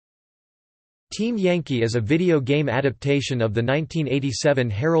Team Yankee is a video game adaptation of the 1987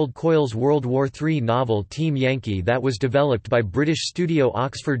 Harold Coyle's World War III novel Team Yankee that was developed by British studio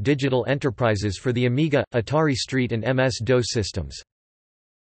Oxford Digital Enterprises for the Amiga, Atari ST and MS-DOS systems.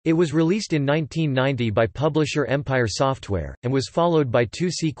 It was released in 1990 by publisher Empire Software, and was followed by two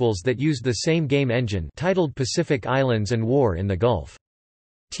sequels that used the same game engine titled Pacific Islands and War in the Gulf.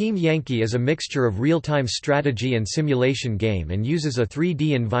 Team Yankee is a mixture of real-time strategy and simulation game and uses a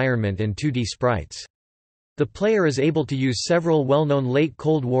 3D environment and 2D sprites. The player is able to use several well-known late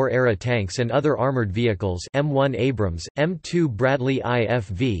Cold War-era tanks and other armored vehicles M1 Abrams, M2 Bradley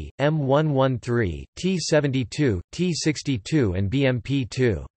IFV, M113, T-72, T-62 and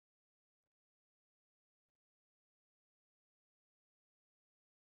BMP-2.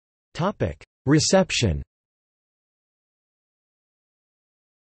 Reception.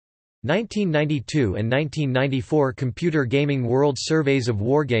 1992 and 1994 Computer Gaming World Surveys of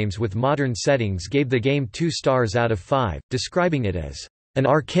wargames with modern settings gave the game 2 stars out of 5, describing it as an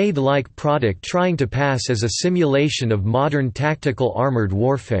arcade-like product trying to pass as a simulation of modern tactical armored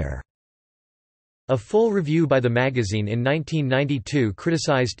warfare. A full review by the magazine in 1992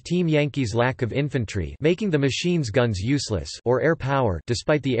 criticized Team Yankee's lack of infantry, making the machine's guns useless, or air power,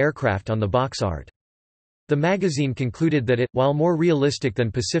 despite the aircraft on the box art. The magazine concluded that it, while more realistic than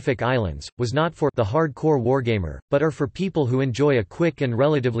Pacific Islands, was not for the hardcore wargamer, but are for people who enjoy a quick and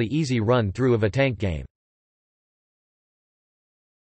relatively easy run-through of a tank game.